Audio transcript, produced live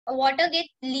water get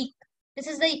leak. This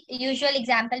is the usual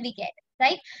example we get,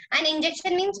 right? And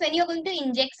injection means when you're going to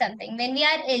inject something. When we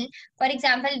are ill, for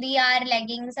example, we are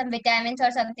lacking some vitamins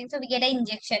or something, so we get an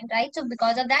injection, right? So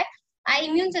because of that, our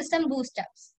immune system boosts up,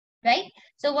 right?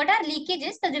 So what are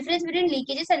leakages? The difference between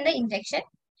leakages and the injection.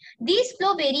 These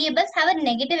flow variables have a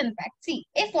negative impact. See,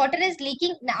 if water is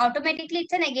leaking, automatically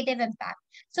it's a negative impact.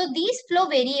 So these flow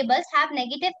variables have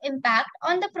negative impact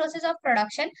on the process of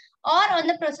production or on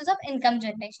the process of income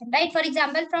generation, right? For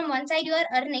example, from one side you are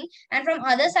earning and from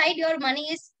other side your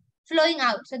money is flowing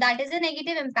out. So that is a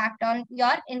negative impact on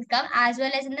your income as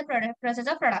well as in the process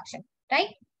of production, right?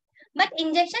 But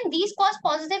injection, these cause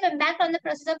positive impact on the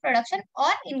process of production or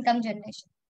income generation,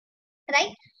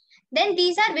 right? Then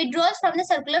these are withdrawals from the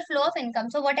circular flow of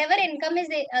income. So whatever income is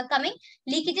coming,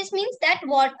 leakages means that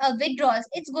what withdrawals,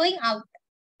 it's going out,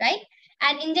 right?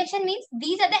 And injection means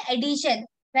these are the addition,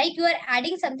 right? You are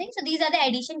adding something, so these are the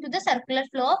addition to the circular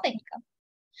flow of income.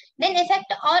 Then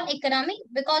effect on economy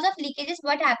because of leakages.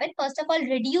 What happened? First of all,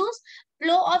 reduce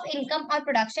flow of income or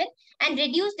production and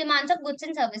reduce demands of goods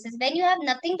and services. When you have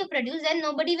nothing to produce, then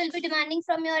nobody will be demanding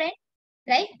from your end,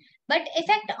 right? But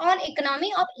effect on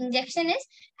economy of injection is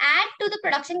add to the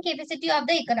production capacity of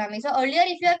the economy. So earlier,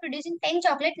 if you are producing 10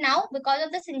 chocolate, now because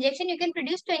of this injection, you can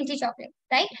produce 20 chocolate,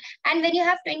 right? And when you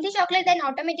have 20 chocolate, then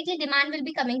automatically demand will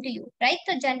be coming to you, right?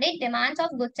 So generate demands of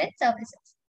goods and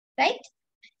services, right?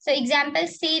 So example,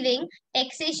 saving,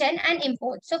 taxation and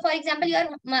import. So for example, your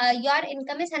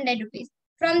income is 100 rupees.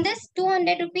 From this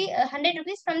 100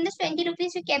 rupees, from this 20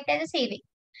 rupees you kept as a saving.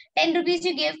 10 rupees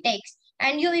you gave tax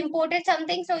and you imported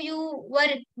something, so you were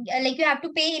like you have to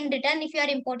pay in return if you are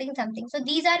importing something. So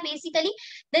these are basically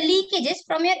the leakages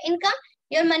from your income.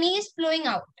 Your money is flowing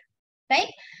out, right?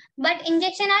 But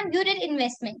injection are you did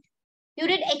investment, you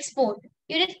did export,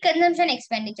 you did consumption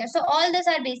expenditure. So all those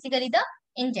are basically the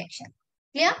injection.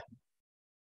 Clear?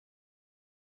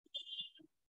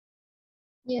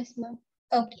 Yes, ma'am.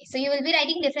 Okay, so you will be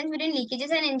writing difference between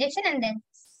leakages and injection and then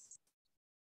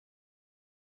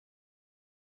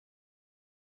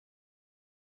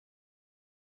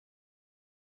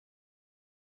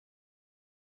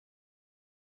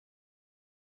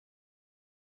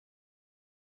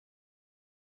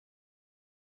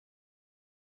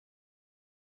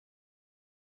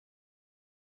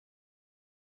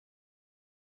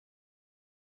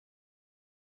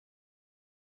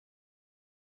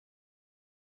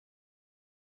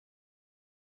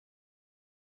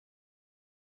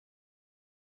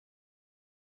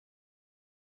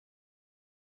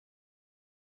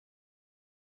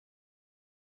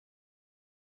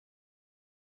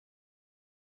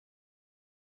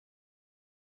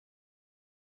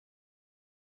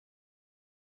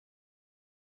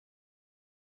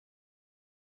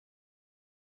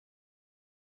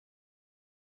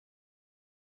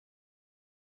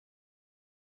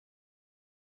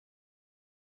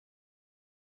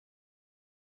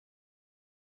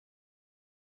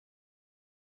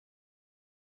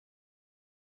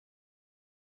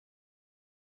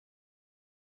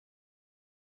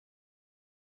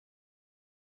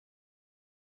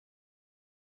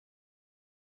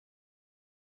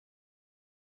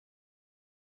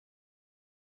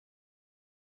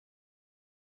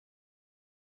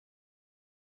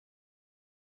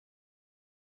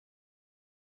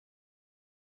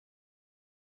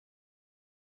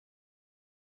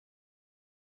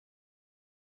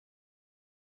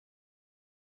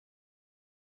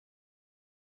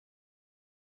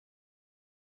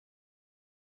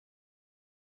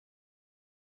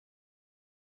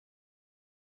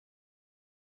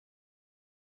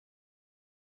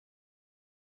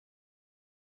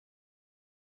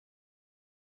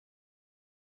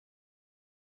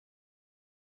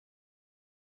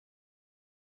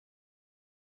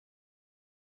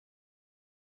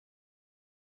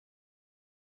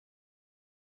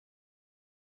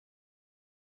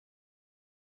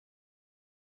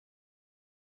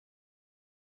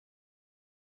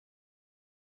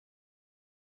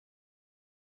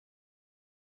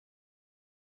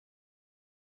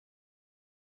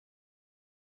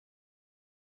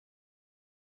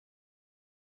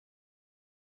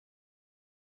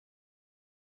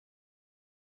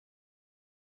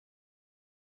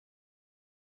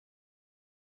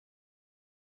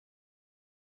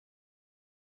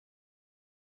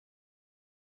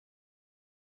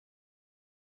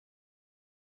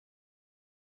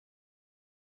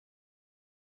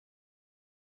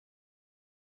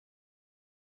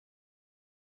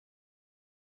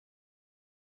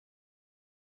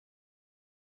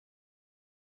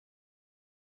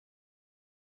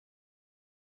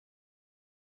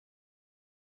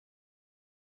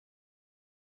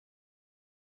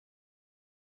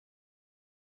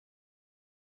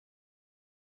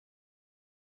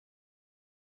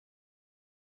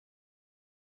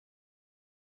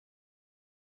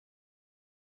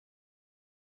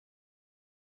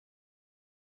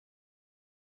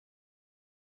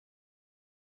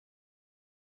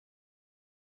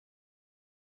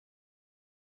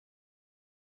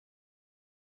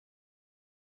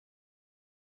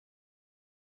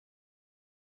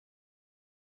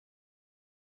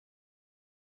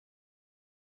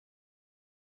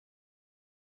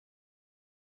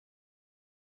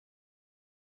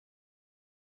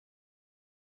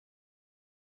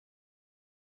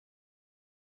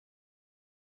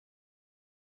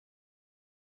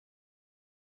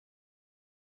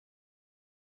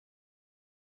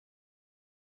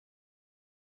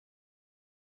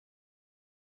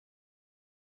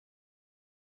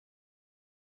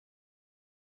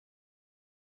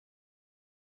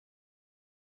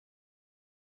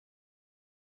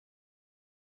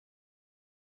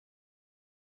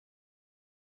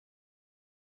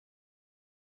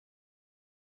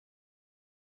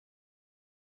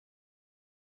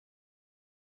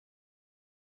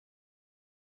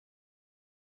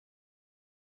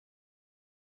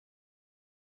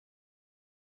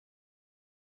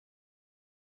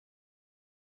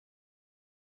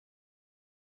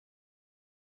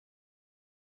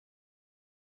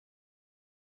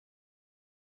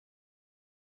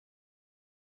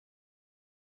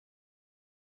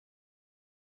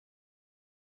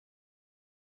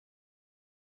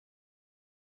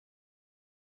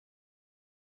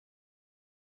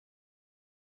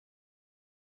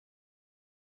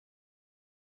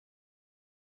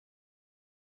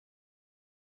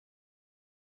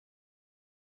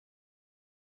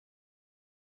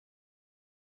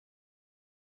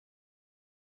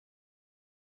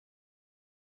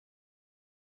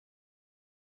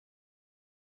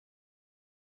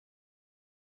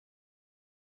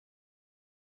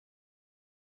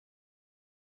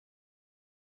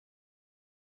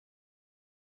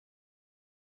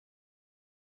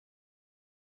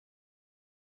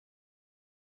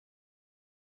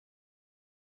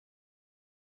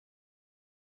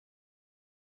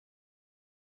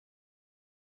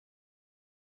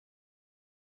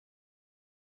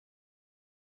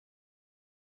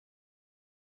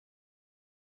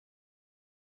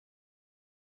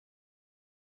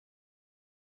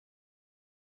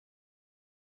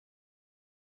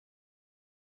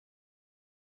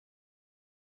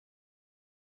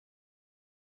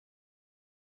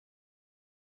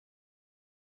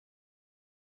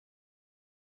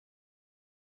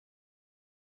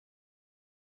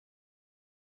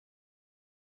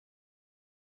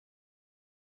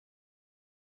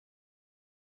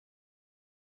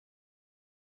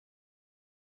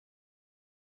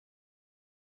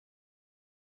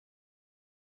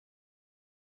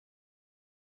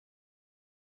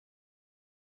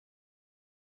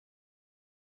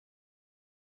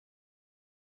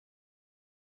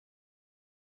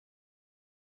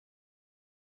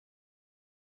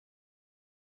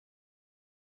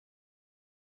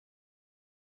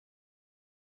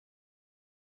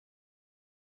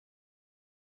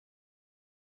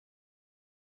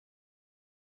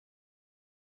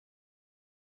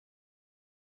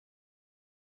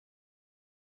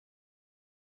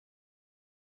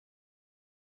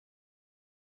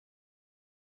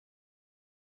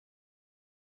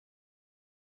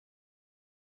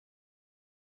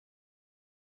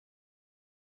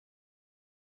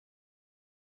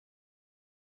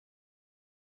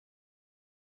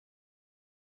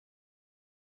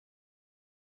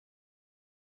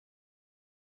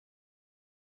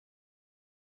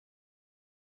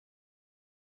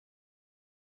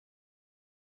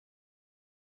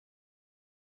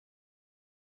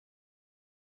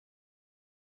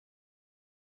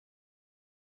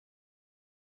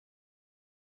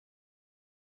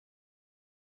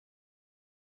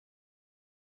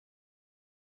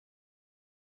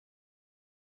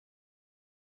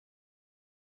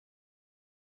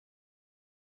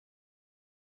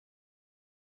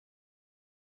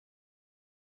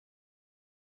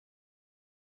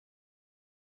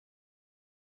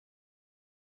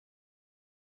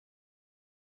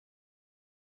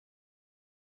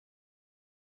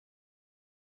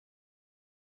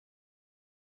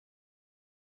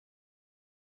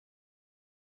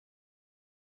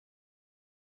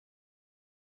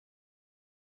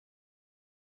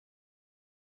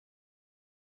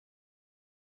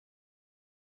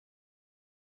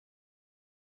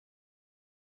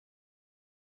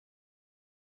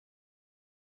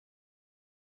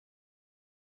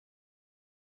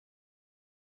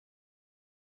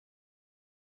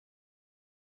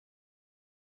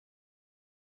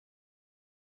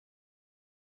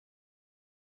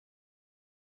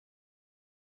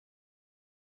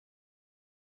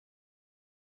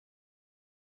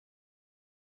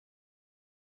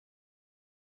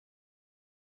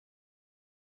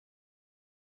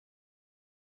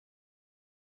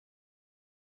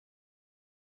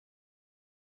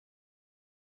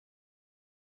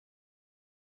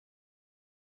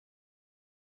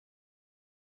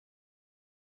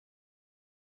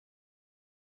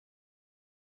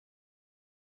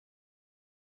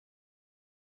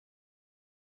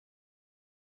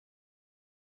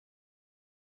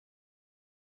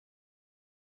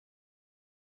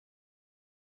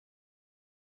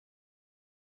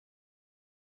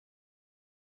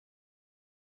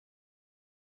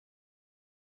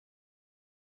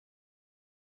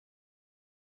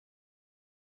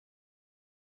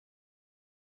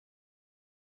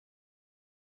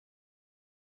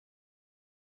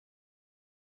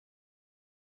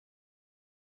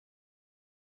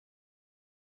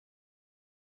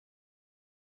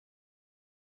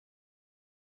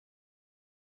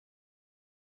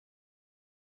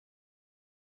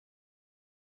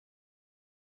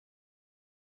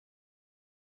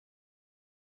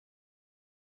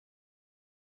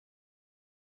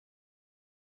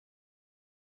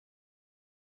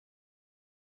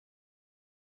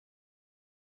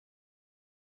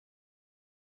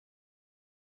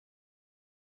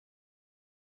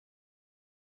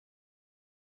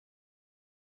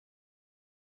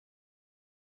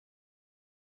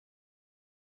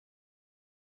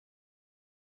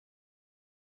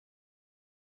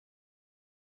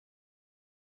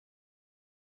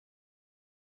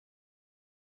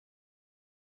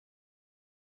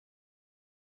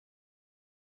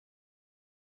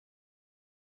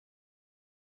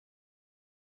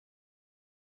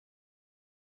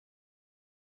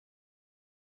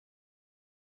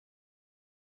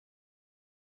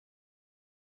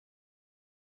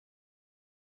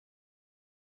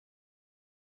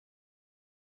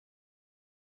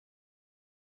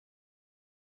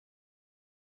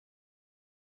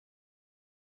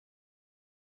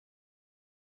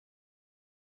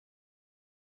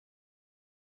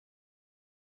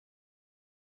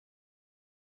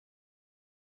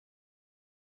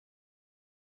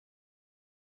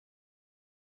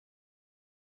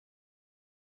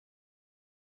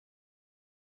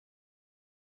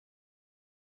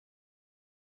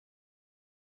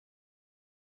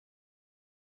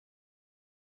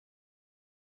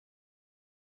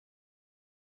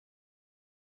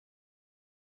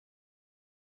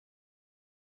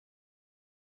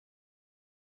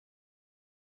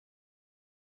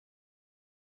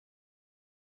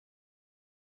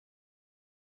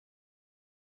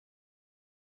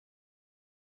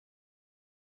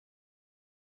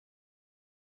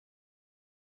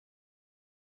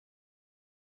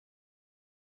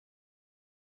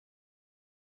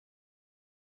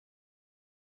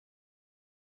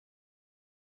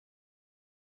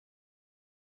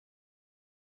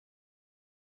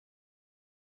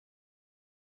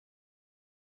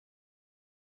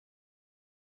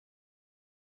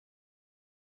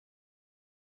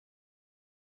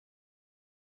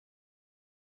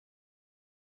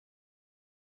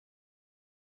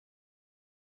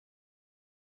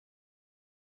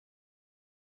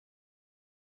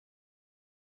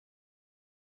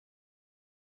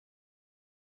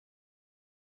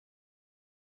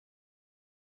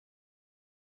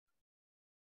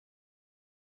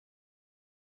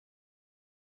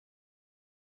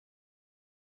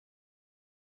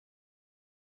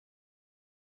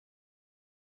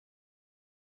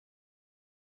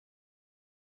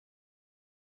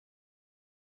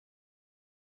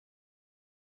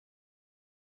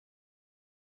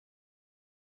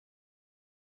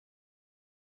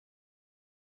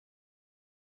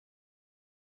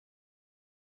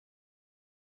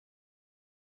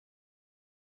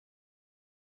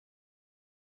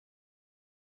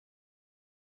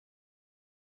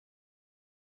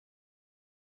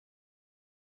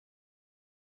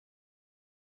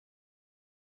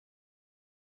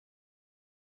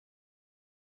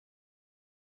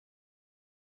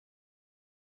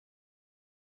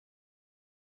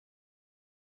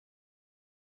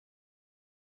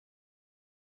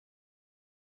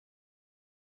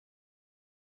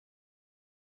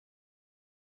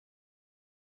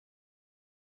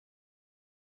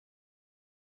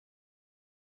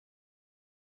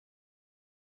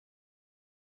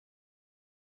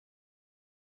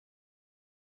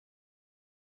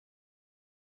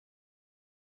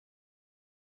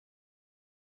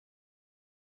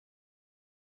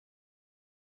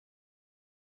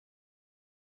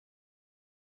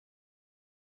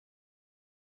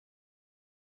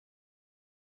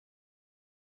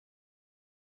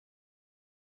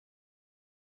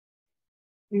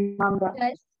I'm done.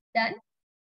 Yes, done.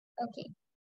 Okay.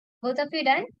 Both of you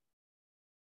done?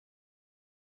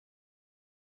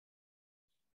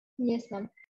 Yes, ma'am.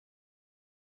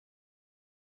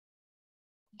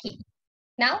 Okay.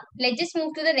 Now, let's just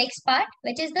move to the next part,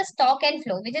 which is the stock and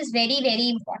flow, which is very, very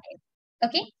important.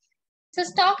 Okay. So,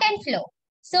 stock and flow.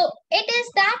 So, it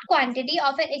is that quantity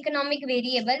of an economic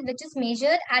variable which is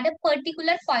measured at a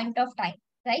particular point of time,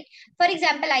 right? For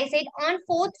example, I said on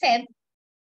 4th Feb,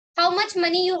 how much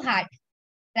money you had,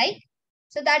 right?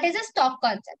 So, that is a stock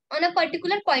concept on a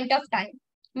particular point of time.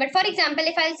 But for example,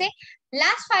 if I say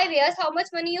last 5 years, how much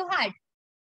money you had,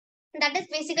 that is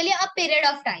basically a period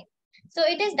of time. So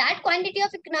it is that quantity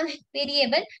of economic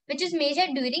variable which is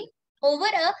measured during over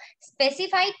a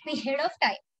specified period of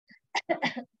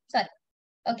time. Sorry.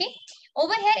 Okay.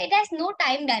 Over here, it has no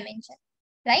time dimension,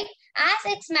 right?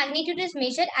 As its magnitude is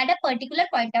measured at a particular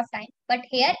point of time. But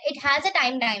here, it has a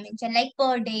time dimension like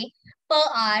per day, per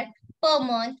hour, per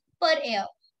month, per year,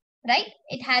 right?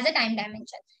 It has a time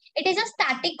dimension. It is a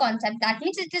static concept. That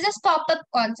means it is a stop-up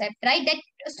concept, right? That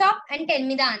stop and tell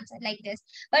me the answer like this.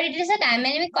 But it is a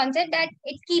dynamic concept that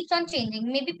it keeps on changing.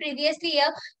 Maybe previously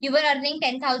year you were earning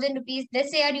 10,000 rupees.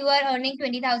 This year you are earning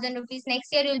 20,000 rupees.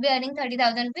 Next year you will be earning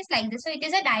 30,000 rupees like this. So it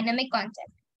is a dynamic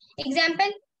concept.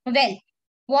 Example, well,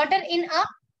 water in a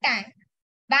tank,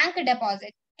 bank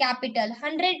deposit, capital,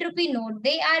 100 rupee note.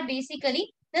 They are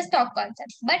basically the stock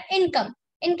concepts. But income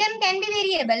can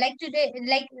be variable. Like today,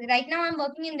 like right now I'm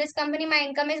working in this company, my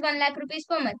income is 1 lakh rupees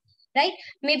per month, right?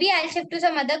 Maybe I'll shift to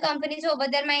some other companies over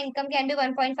there, my income can be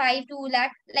 1.5, 2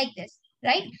 lakh, like this,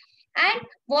 right? And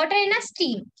water in a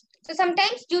steam. So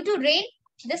sometimes due to rain,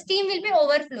 the steam will be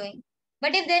overflowing.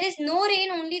 But if there is no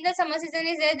rain, only the summer season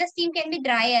is there, the steam can be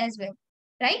dry as well,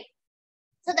 right?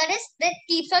 So that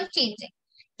keeps on changing.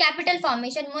 Capital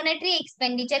formation, monetary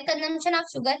expenditure, consumption of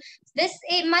sugar. This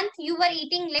a month you were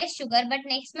eating less sugar, but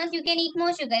next month you can eat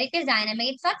more sugar. It is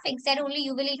dynamic. It's not fixed that only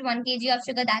you will eat 1 kg of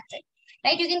sugar. That's it.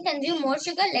 Right? You can consume more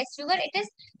sugar, less sugar.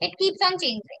 It keeps on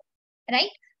changing. Right?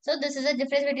 So this is the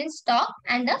difference between stock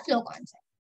and the flow concept.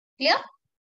 Clear?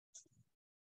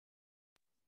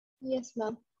 Yes,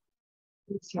 ma'am.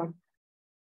 Yes, ma'am.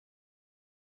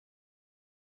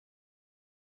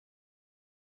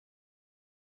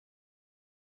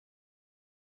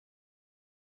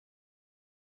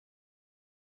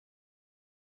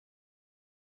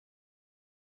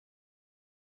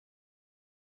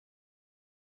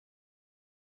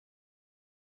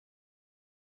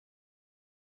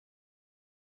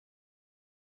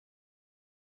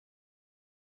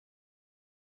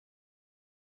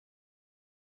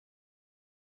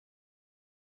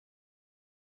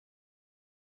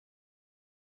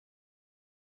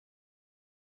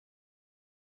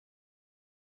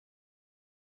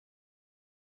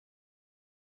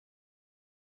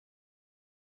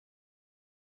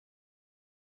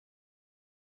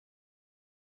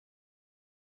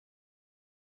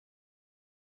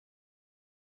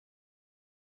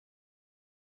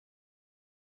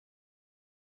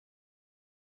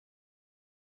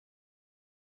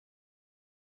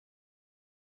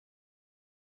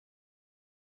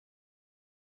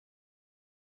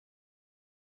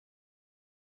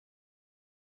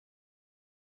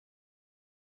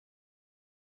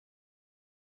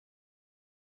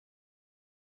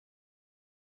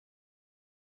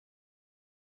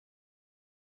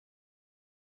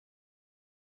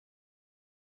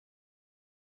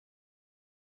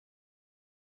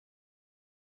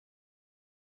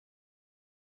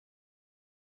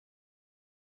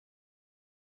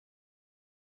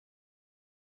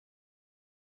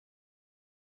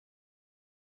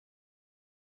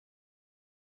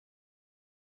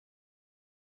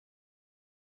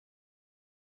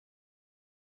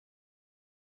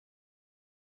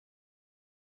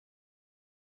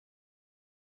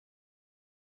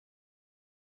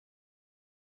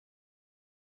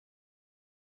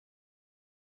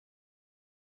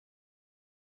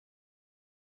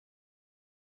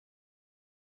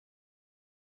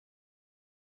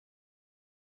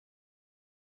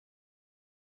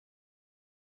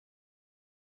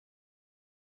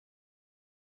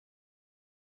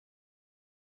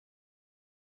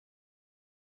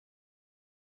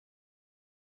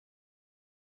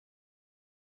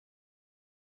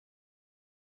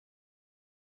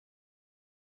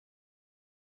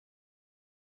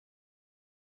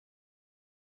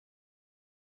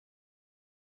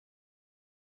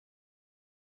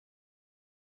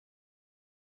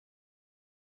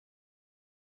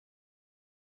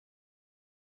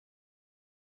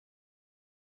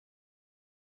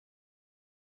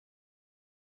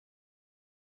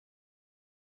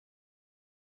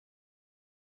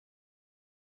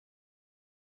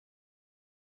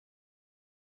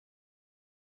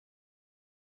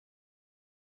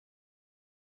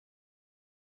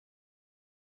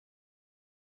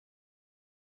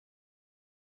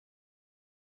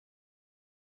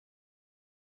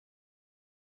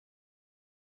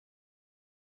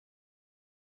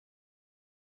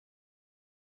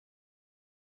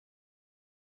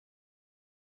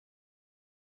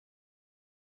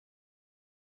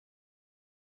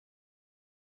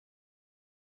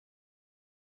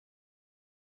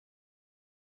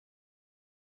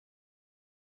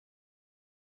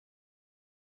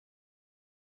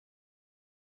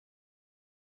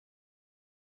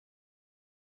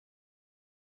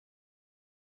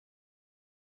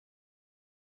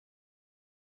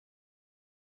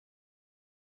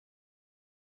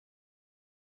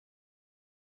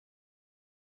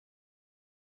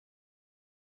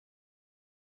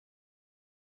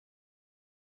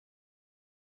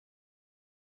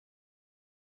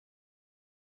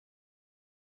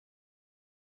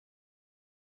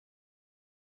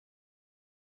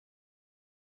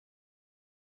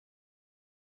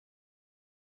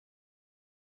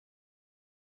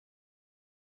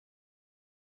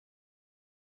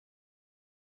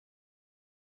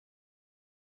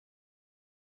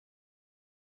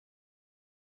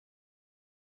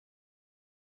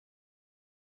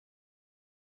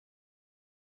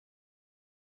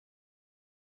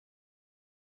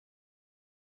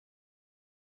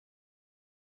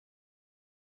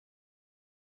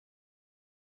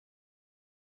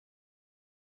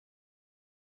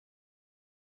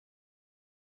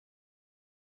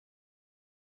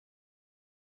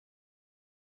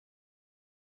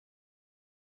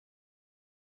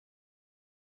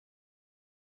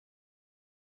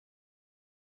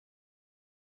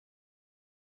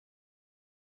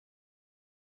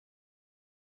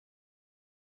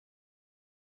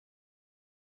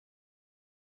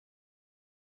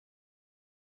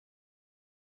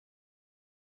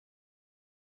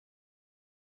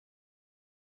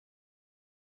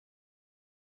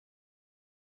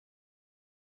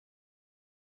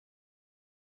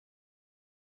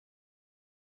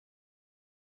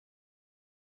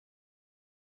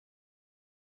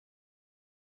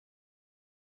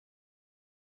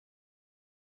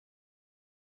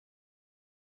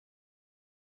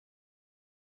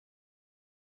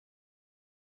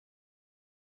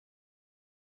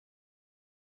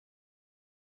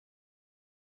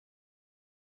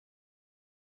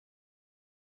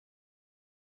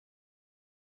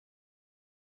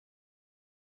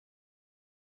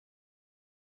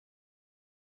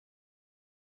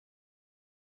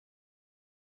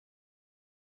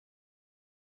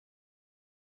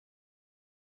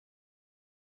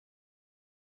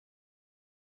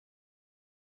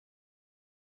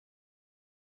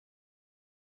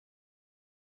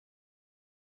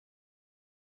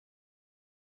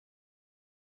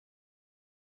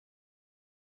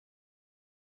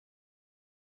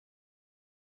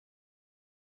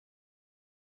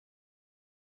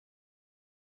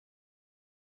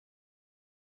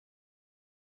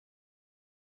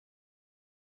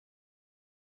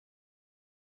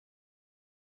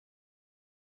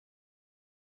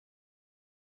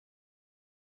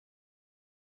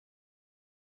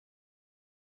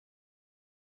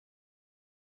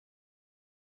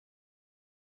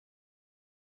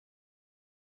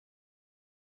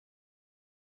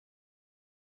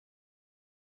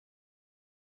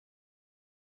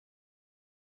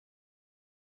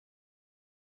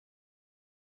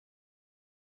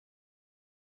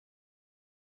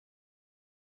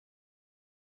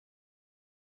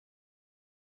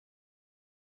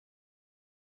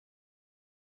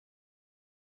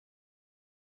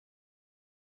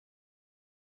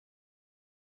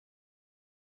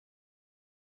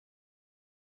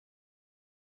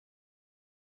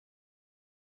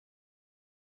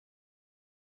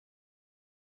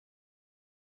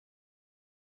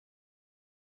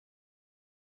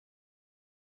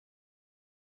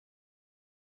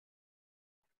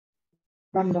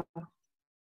 Done, done.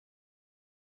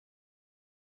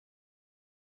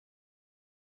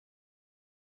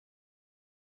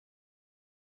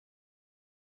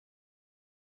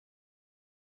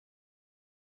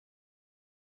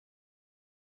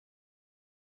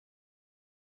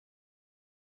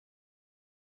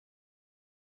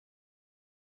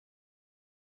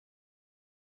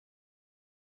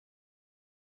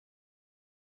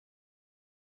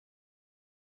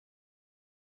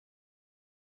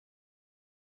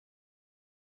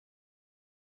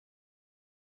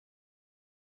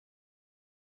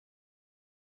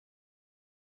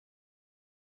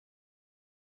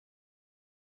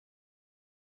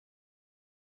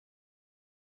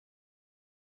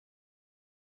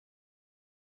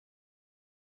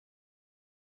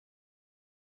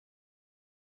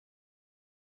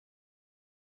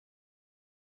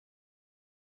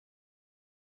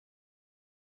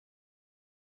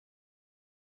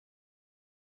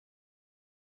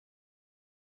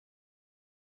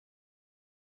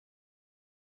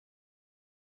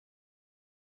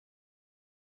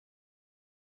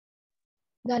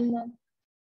 Done, ma'am.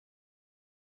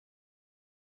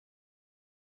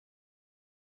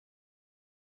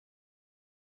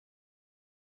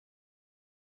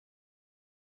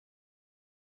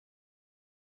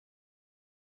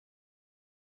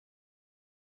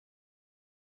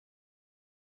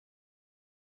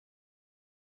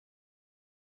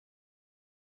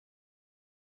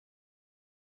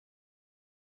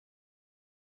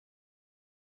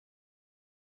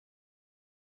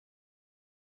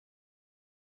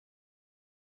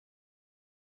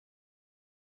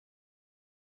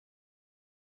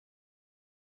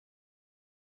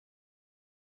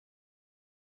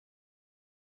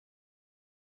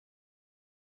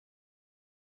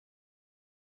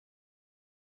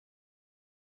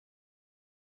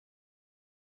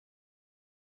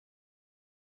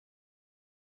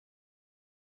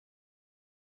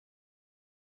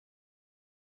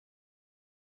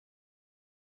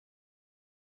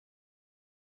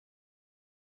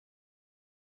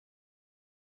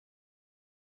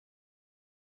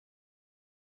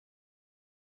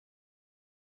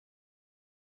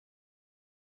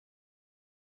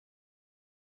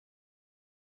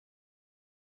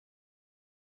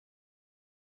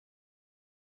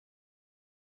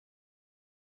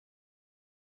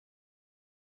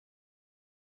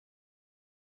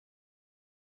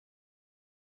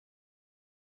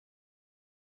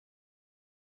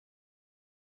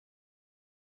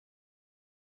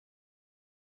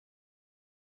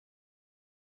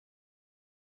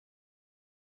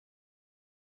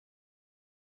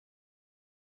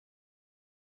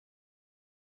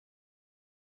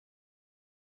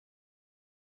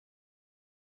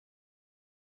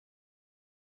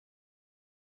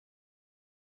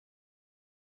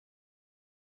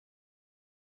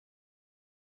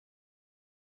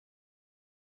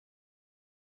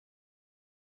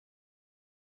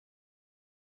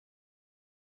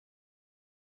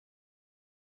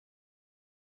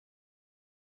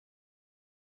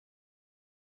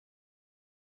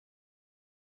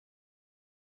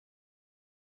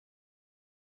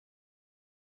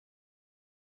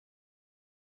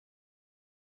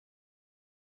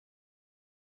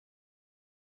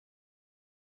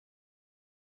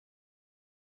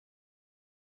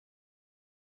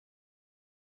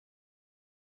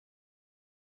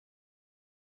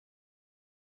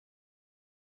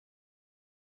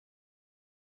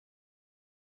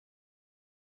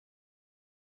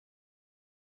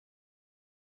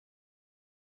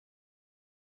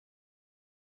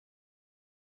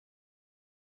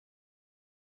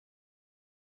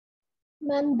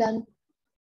 Ma'am, done.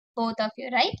 Both of you,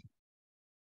 right?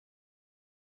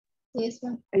 Yes,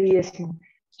 ma'am. Yes, ma'am.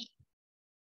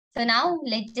 So now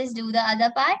let's just do the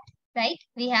other part, right?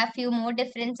 We have few more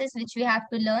differences which we have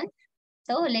to learn.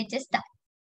 So let's just start.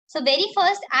 So very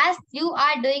first, as you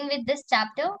are doing with this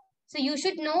chapter, so you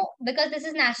should know, because this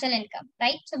is national income,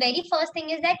 right? So very first thing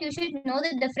is that you should know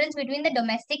the difference between the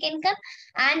domestic income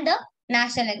and the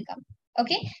national income.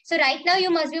 Okay. So right now you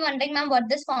must be wondering, ma'am, what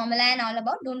this formula and all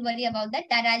about. Don't worry about that.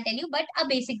 That I'll tell you. But a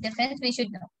basic difference we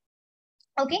should know.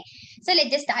 Okay, so let's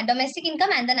just start domestic income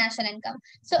and the national income.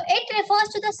 So it refers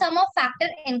to the sum of factor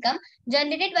income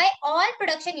generated by all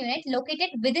production units located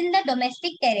within the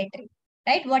domestic territory.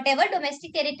 Right, whatever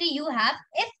domestic territory you have,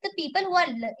 if the people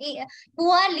who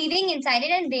are living inside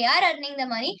it and they are earning the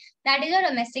money, that is your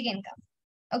domestic income.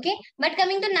 Okay, but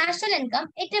coming to national income,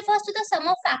 it refers to the sum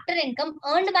of factor income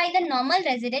earned by the normal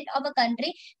resident of a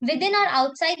country within or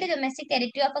outside the domestic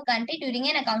territory of a country during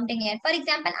an accounting year. For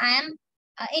example, I am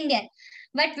Indian.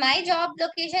 But my job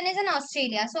location is in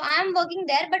Australia. So I am working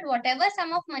there, but whatever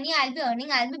sum of money I'll be earning,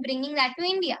 I'll be bringing that to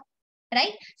India.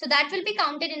 Right? So that will be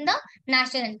counted in the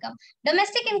national income.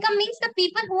 Domestic income means the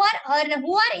people who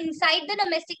are inside the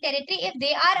domestic territory, if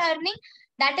they are earning,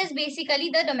 that is basically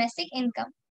the domestic income.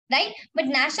 Right? But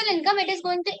national income, it is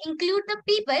going to include the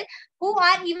people who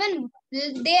are even,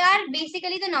 they are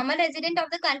basically the normal resident of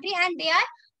the country and they are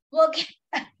working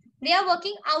they are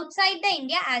working outside the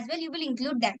India as well, you will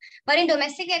include them. But in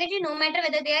domestic territory, no matter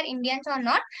whether they are Indians or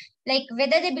not, like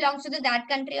whether they belong to that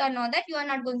country or not, that you are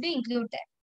not going to include them.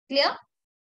 Clear?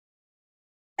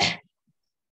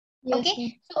 Yes, Okay.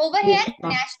 ma'am. So over Yes, here,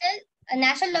 ma'am.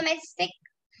 national domestic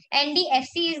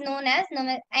NDFC is known as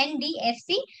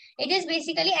NDFC. It is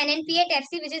basically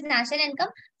NNP8FC, which is national income.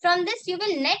 From this, you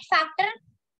will net factor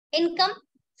income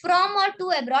from or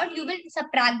to abroad. You will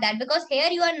subtract that because here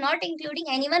you are not including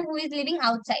anyone who is living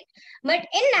outside. But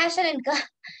in national income,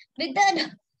 with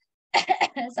the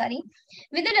sorry,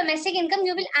 with the domestic income,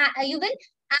 you will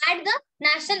add the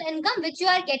national income which you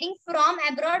are getting from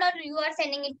abroad or you are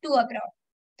sending it to abroad.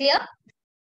 Clear?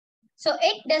 So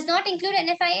it does not include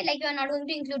NFI, like you are not going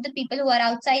to include the people who are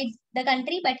outside the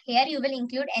country, but here you will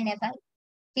include NFI.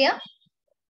 Clear?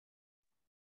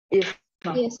 Yes,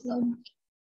 ma'am. Yes, ma'am.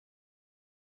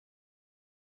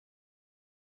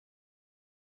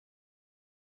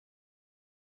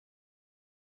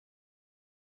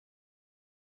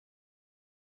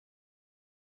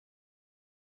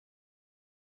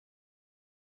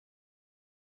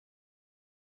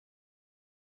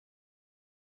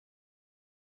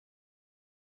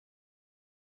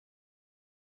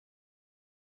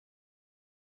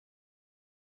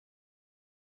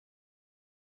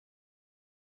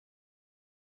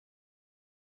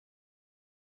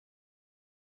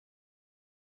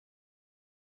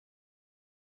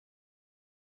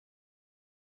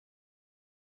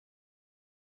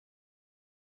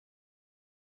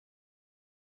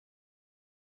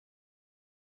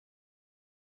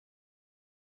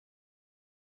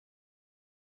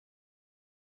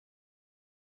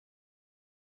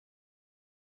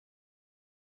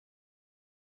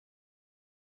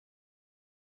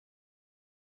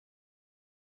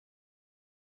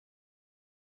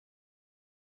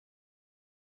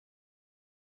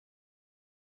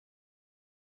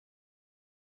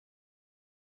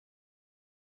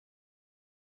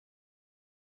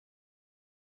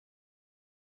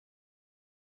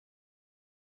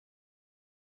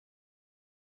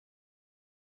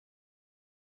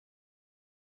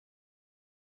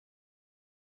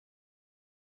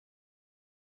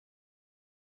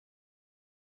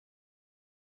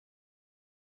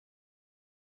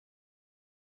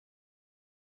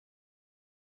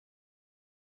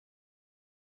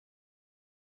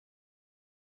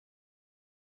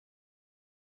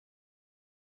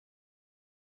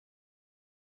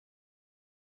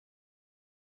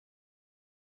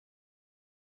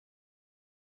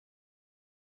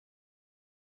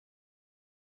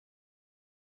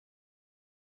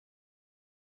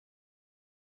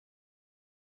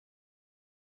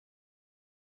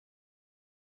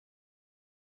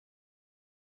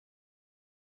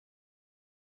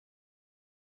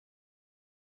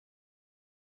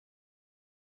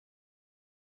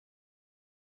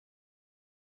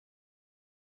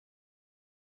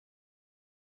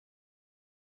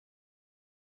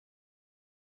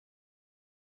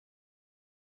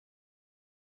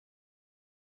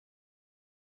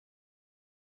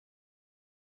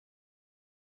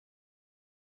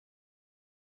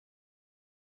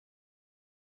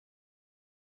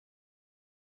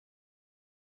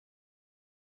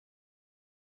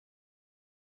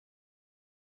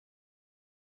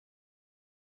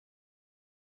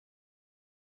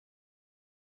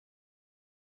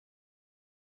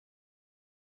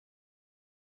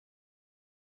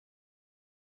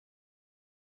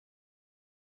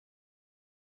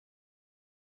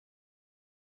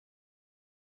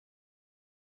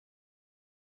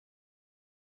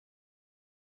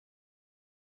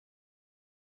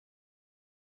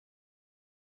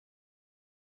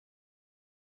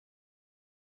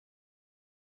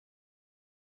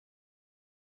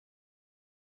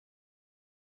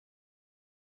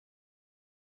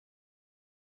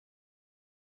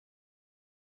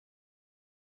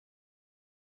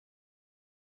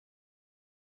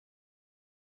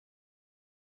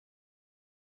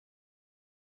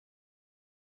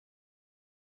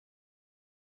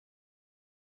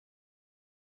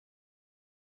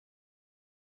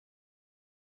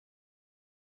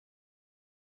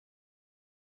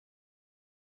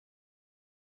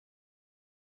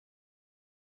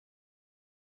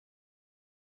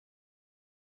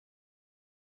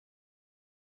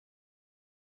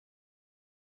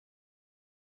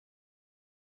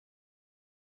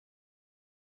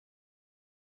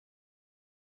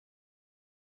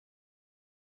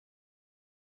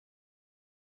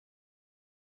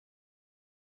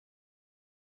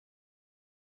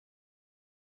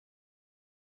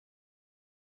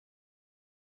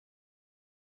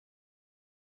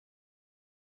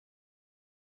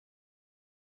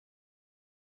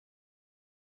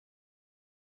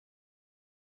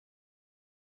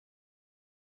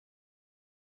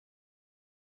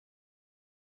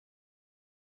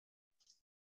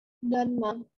 Done,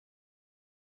 ma'am.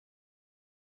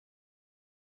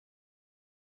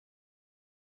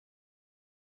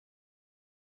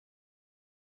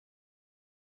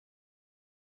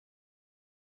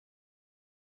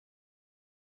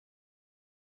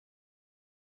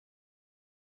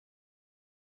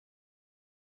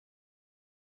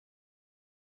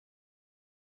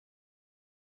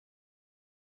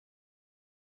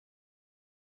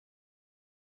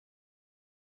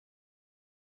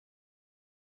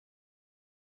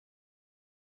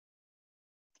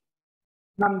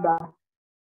 Ma'am, done.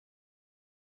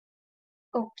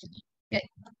 Okay, good.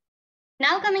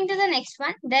 Now coming to the next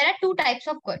one, there are two types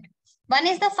of good. One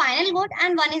is the final good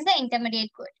and one is the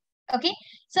intermediate good. Okay,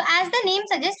 so as the name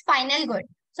suggests, final good.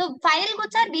 So final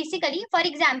goods are basically, for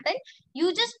example,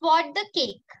 you just bought the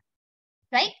cake,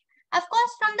 right? Of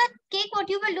course, from the cake, what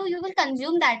you will do, you will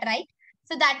consume that, right?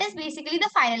 So that is basically the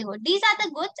final good. These are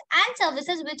the goods and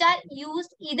services which are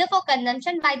used either for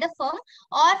consumption by the firm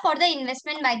or for the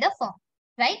investment by the firm,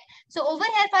 right? So over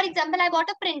here, for example, I bought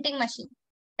a printing machine,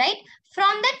 right?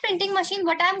 From that printing machine,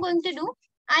 what I am going to do,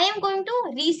 I am going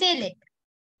to resell it,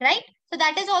 right? So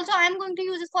that is also, I am going to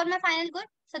use it for my final good.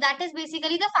 So that is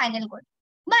basically the final good.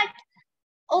 But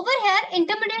over here,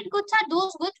 intermediate goods are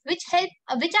those goods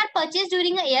which are purchased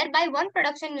during a year by one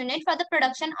production unit for the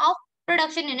production of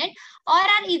production unit, or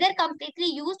are either completely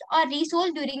used or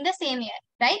resold during the same year,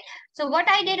 right? So what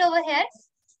I did over here,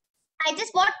 I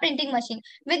just bought printing machine.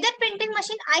 With that printing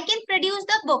machine, I can produce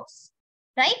the books,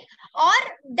 right?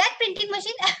 Or that printing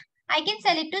machine, I can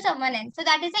sell it to someone else. So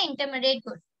that is the intermediate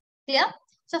good. Clear?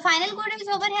 So final good is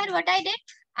over here. What I did,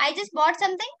 I just bought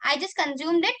something, I just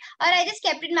consumed it, or I just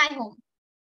kept it in my home,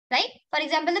 right? For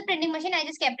example, the printing machine, I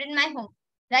just kept it in my home,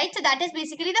 right? So that is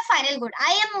basically the final good.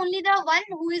 I am only the one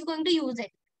who is going to use it,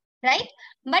 right?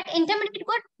 But intermediate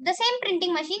good, the same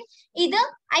printing machine, either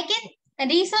I can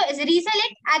resell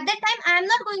it at that time. I am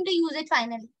not going to use it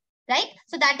finally, right?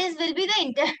 So that is will be the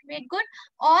intermediate good.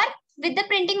 Or with the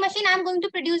printing machine, I am going to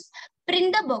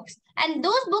print the books, and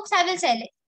those books I will sell it,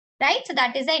 right? So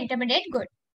that is the intermediate good.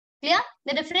 Clear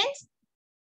the difference?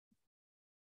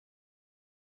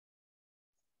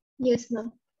 Yes,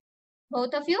 ma'am.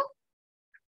 Both of you?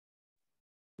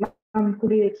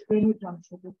 Could you explain it once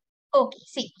again? Okay,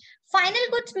 see, final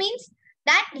goods means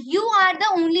that you are the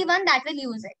only one that will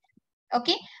use it.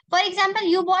 Okay, for example,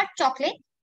 you bought chocolate,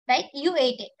 right? You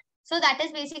ate it. So that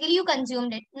is basically you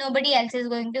consumed it. Nobody else is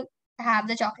going to have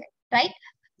the chocolate, right?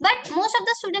 But most of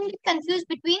the students get confused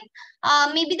between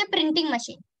maybe the printing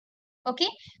machine. Okay,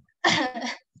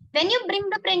 when you bring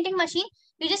the printing machine,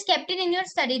 you just kept it in your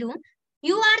study room.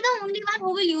 You are the only one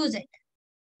who will use it,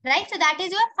 right? So that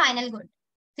is your final good.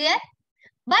 Clear?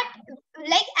 But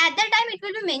like at that time, it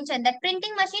will be mentioned that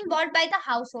printing machine bought by the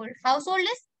household. Household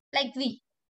is like we,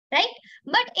 right?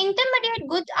 But intermediate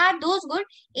goods are those goods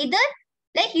either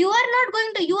like you are not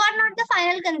going to, you are not the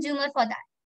final consumer for that,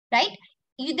 right?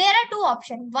 There are two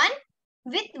options. One,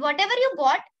 with whatever you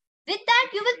bought, with that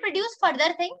you will produce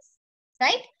further things,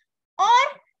 right?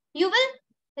 Or you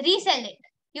will resell it.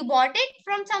 You bought it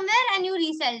from somewhere and you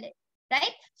resell it,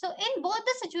 right? So in both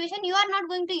the situation, you are not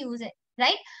going to use it,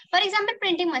 right? For example,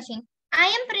 printing machine. I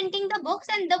am printing the books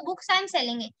and the books I am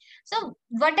selling it. So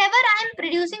whatever I am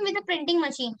producing with the printing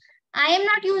machine, I am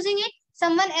not using it.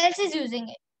 Someone else is using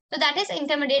it. So that is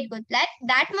intermediate good.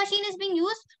 That machine is being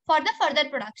used for the further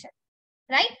production,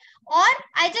 right? Or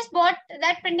I just bought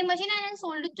that printing machine and I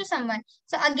sold it to someone.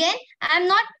 So again, I am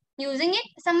not using it.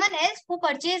 Someone else who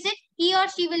purchased it, he or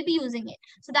she will be using it.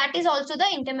 So that is also the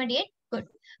intermediate good.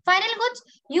 Final goods,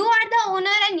 you are the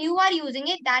owner and you are using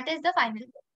it. That is the final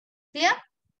good. Clear?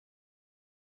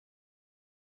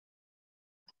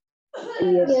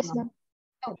 Yes, Yes, ma'am. ma'am.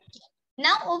 Okay.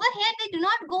 Now over here, they do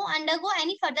not undergo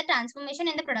any further transformation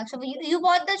in the product. So you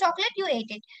bought the chocolate, you ate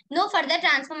it. No further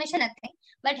transformation, nothing.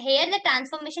 But here the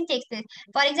transformation takes place.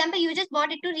 For example, you just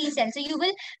bought it to resell. So you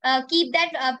will keep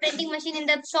that printing machine in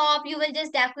the shop. You will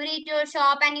just decorate your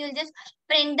shop and you will just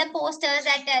print the posters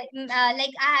that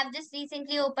like I have just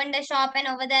recently opened a shop and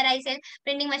over there I sell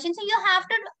printing machine. So you have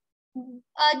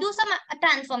to do some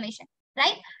transformation,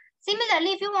 right?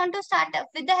 Similarly, if you want to start up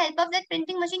with the help of that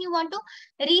printing machine, you want to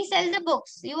resell the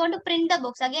books. You want to print the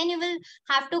books. Again, you will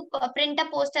have to print a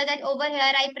poster that over here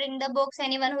I print the books.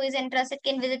 Anyone who is interested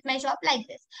can visit my shop like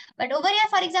this. But over here,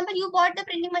 for example, you bought the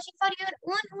printing machine for your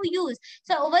own use.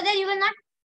 So over there, you will not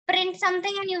print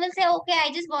something and you will say, okay,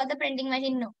 I just bought the printing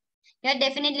machine. No, you are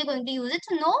definitely going to use it.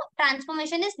 So no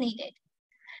transformation is needed.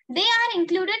 They are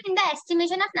included in the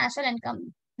estimation of national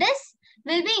income. This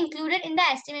will be included in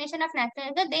the estimation of national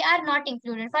income. They are not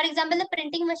included. For example, the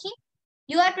printing machine,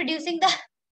 you are producing the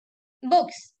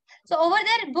books, So over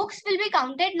there, books will be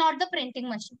counted, not the printing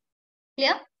machine.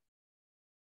 Clear?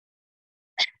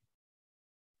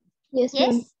 Yes,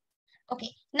 ma'am. Yes. Okay.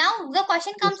 Now the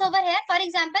question comes Yes. over here. For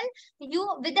example, you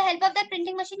with the help of that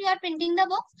printing machine, you are printing the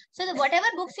books. So whatever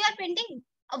books you are printing,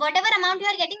 whatever amount you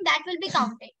are getting, that will be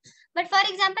counted. But for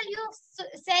example,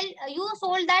 you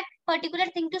sold that particular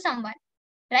thing to someone,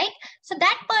 right? So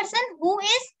that person who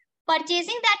is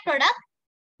purchasing that product,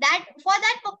 that for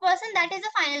that person, that is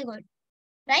a final good,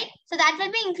 right? So that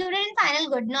will be included in final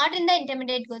good, not in the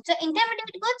intermediate goods. So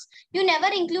intermediate goods you never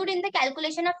include in the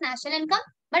calculation of national income,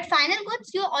 but final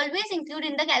goods you always include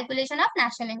in the calculation of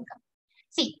national income.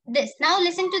 See this. Now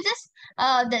listen to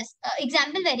this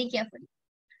example very carefully.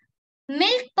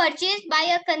 Milk purchased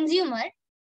by a consumer,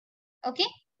 okay?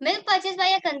 Milk purchased by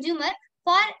a consumer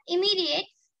for immediate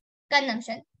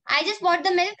consumption. I just bought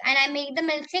the milk and I made the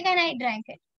milkshake and I drank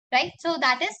it, right? So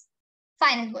that is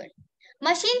final good.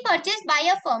 Machine purchased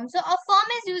by a firm. So a firm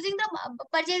is using the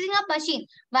purchasing a machine.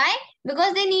 Why?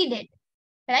 Because they need it,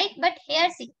 right? But here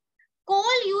see,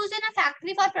 coal used in a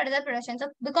factory for further production. So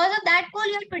because of that coal,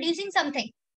 you are producing something,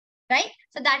 right?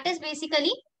 So that is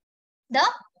basically the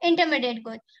intermediate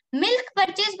good. Milk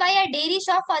purchased by a dairy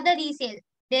shop for the resale.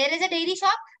 There is a dairy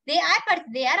shop. They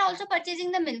are also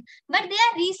purchasing the milk, but they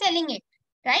are reselling it,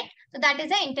 right? So that is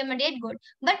the intermediate good.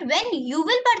 But when you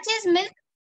will purchase milk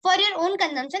for your own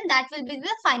consumption, that will be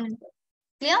the final good.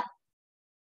 Clear?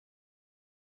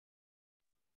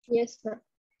 Yes, sir.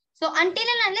 So until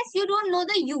and unless you don't know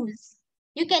the use,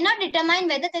 you cannot determine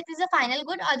whether that is a final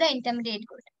good or the intermediate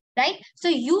good, right? So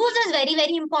use is very,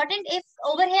 very important. If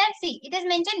over here, see, it is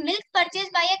mentioned milk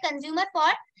purchased by a consumer for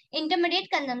intermediate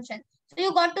consumption. So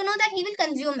you got to know that he will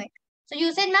consume it. So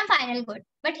you said, ma'am, final good.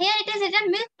 But here it is written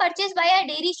milk purchased by a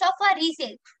dairy shop for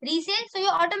resale. Resale, so you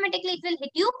automatically it will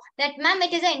hit you that, ma'am,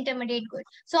 it is an intermediate good.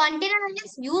 So until and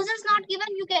unless use is not given,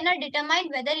 you cannot determine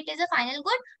whether it is a final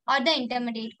good or the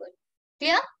intermediate good.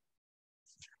 Clear?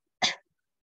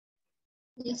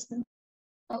 Yes, sir.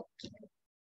 Okay.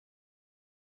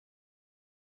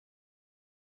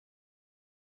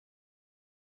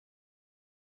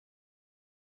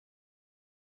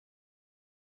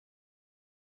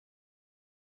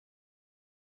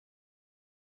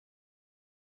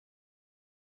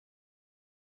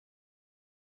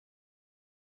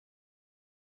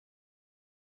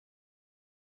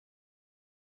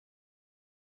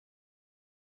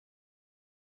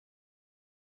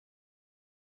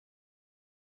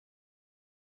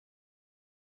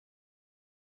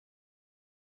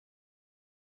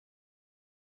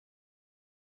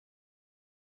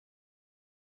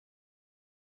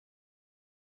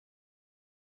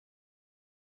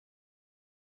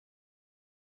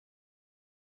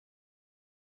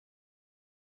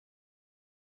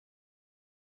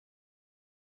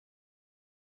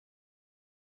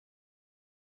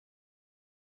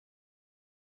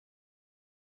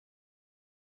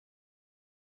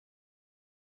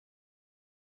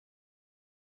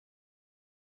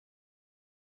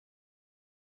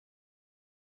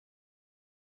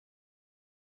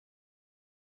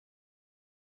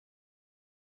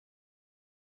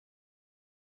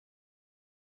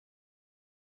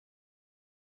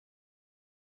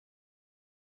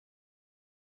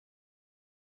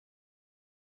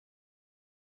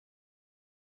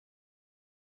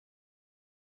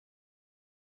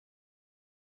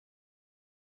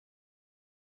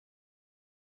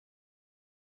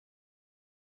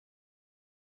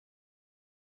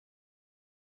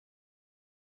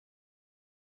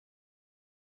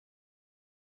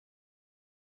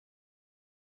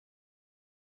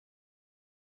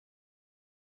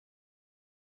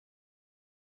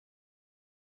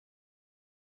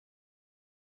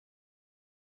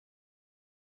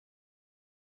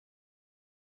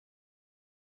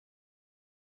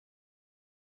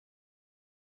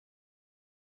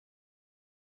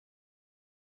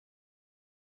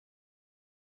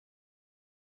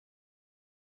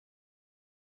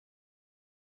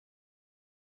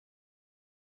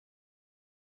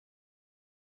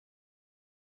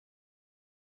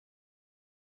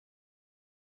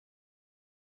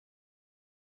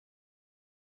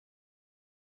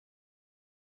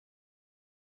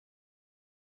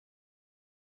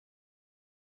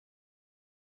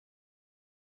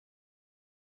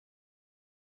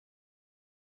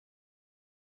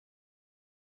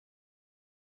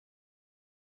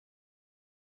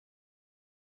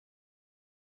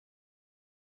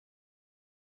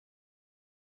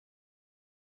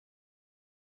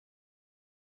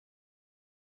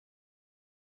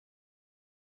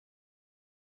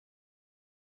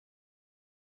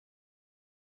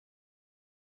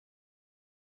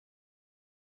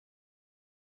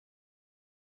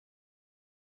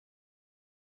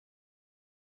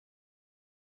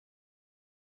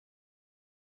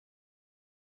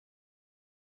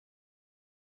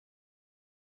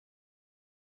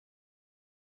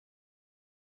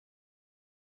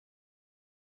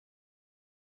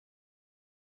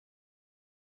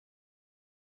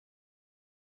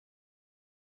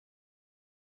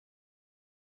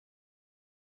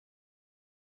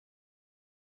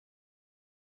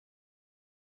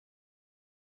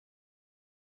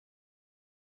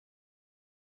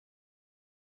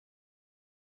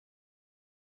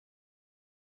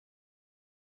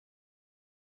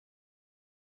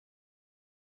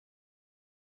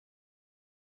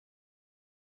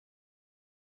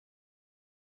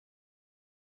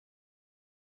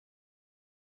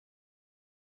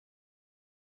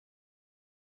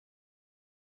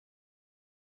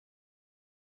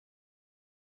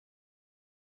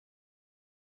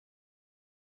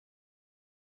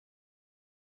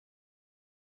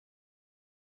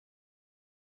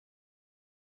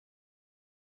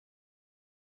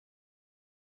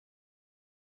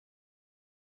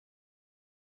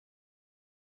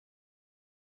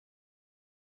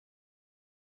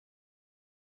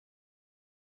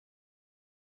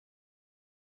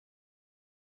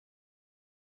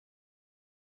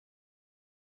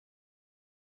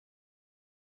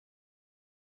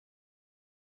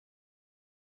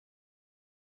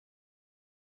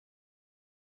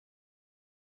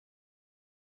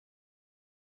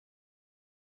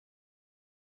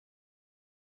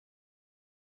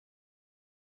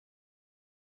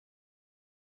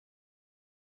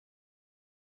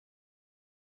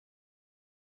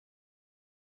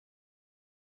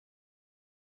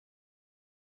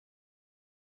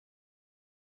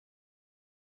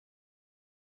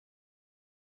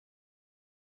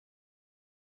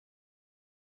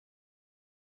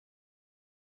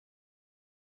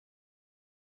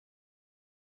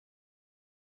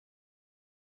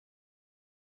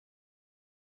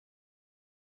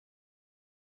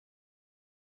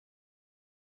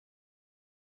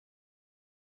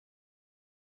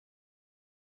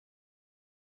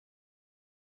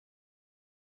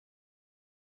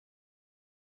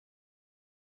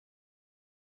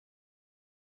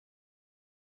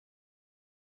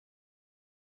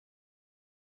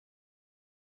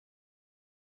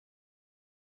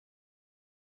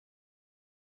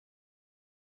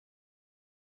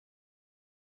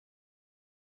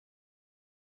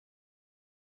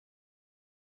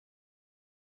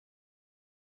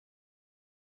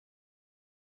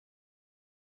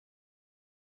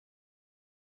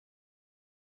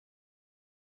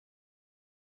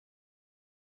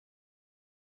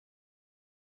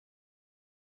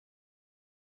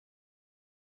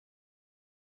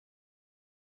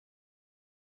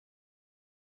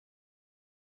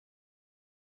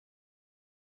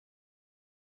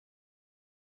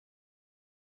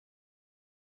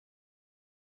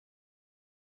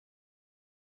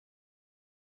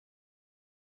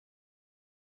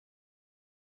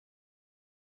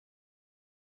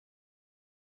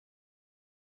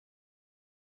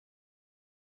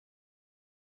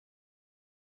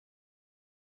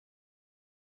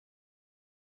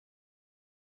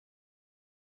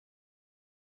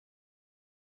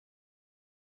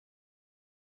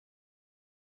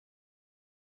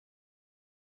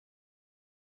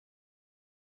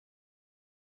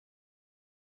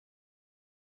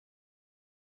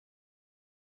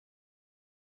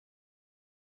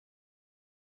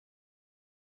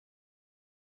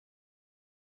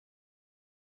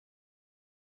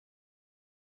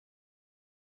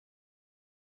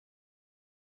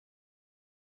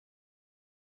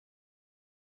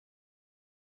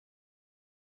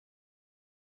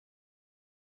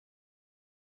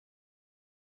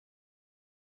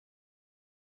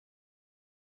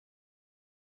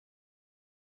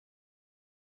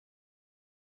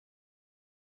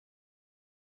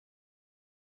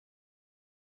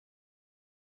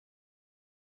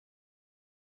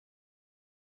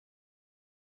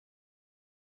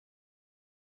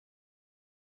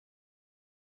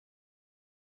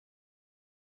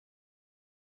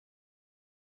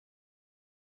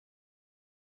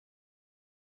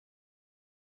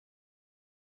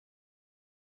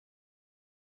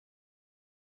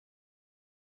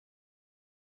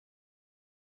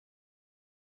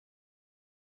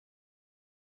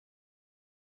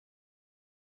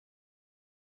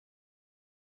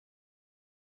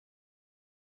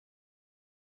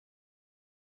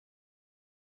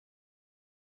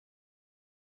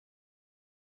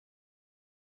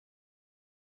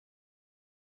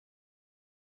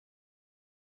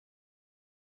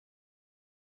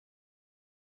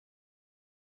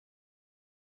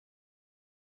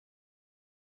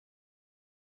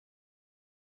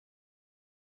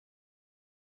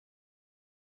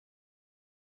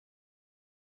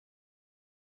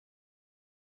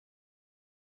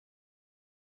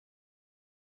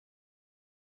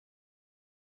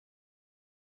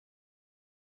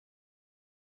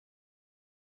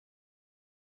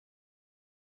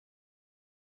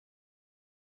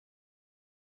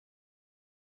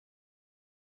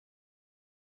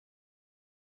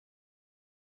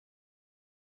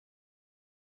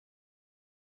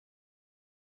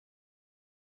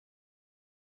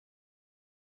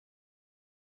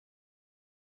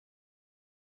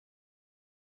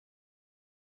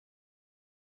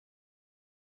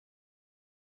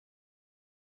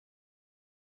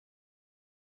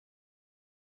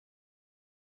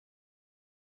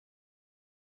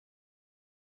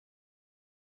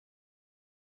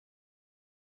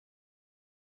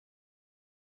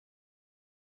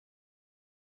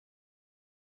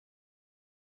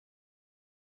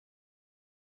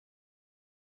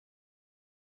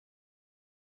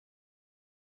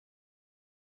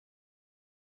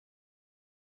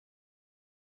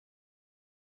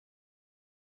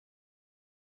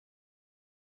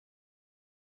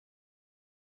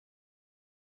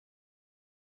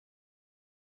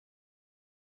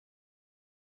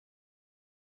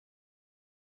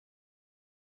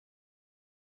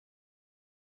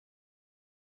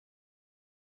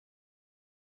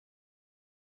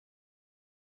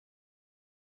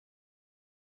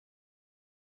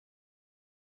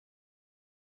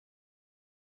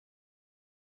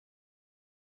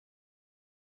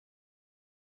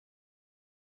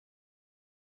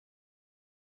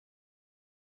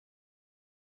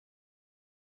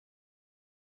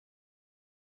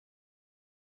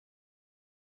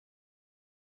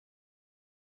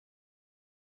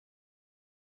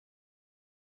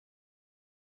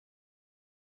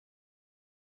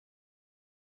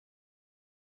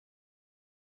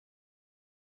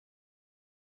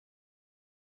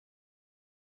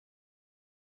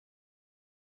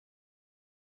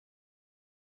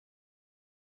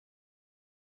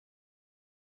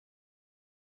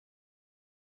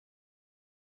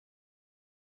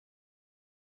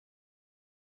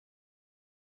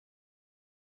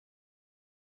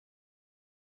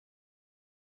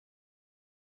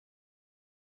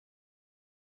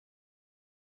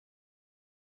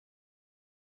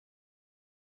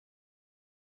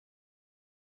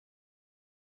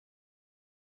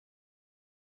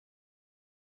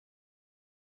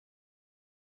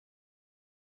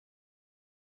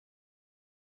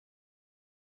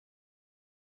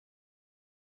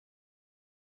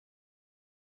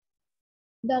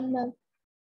 Done, ma'am.